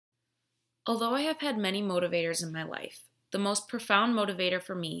Although I have had many motivators in my life, the most profound motivator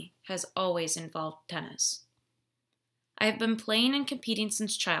for me has always involved tennis. I have been playing and competing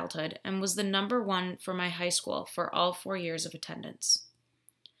since childhood and was the number one for my high school for all 4 years of attendance.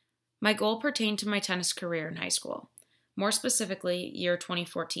 My goal pertained to my tennis career in high school, more specifically, year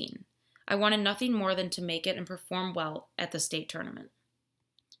 2014. I wanted nothing more than to make it and perform well at the state tournament.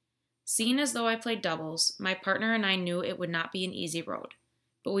 Seeing as though I played doubles, my partner and I knew it would not be an easy road,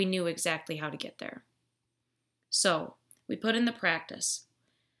 but we knew exactly how to get there. So, we put in the practice.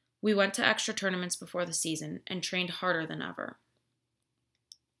 We went to extra tournaments before the season and trained harder than ever.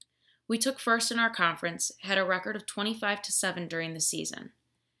 We took first in our conference, had a record of 25-7 during the season,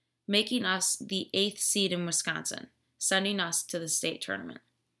 making us the 8th seed in Wisconsin, sending us to the state tournament.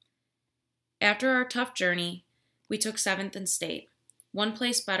 After our tough journey, we took 7th in state, one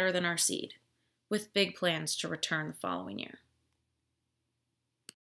place better than our seed, with big plans to return the following year.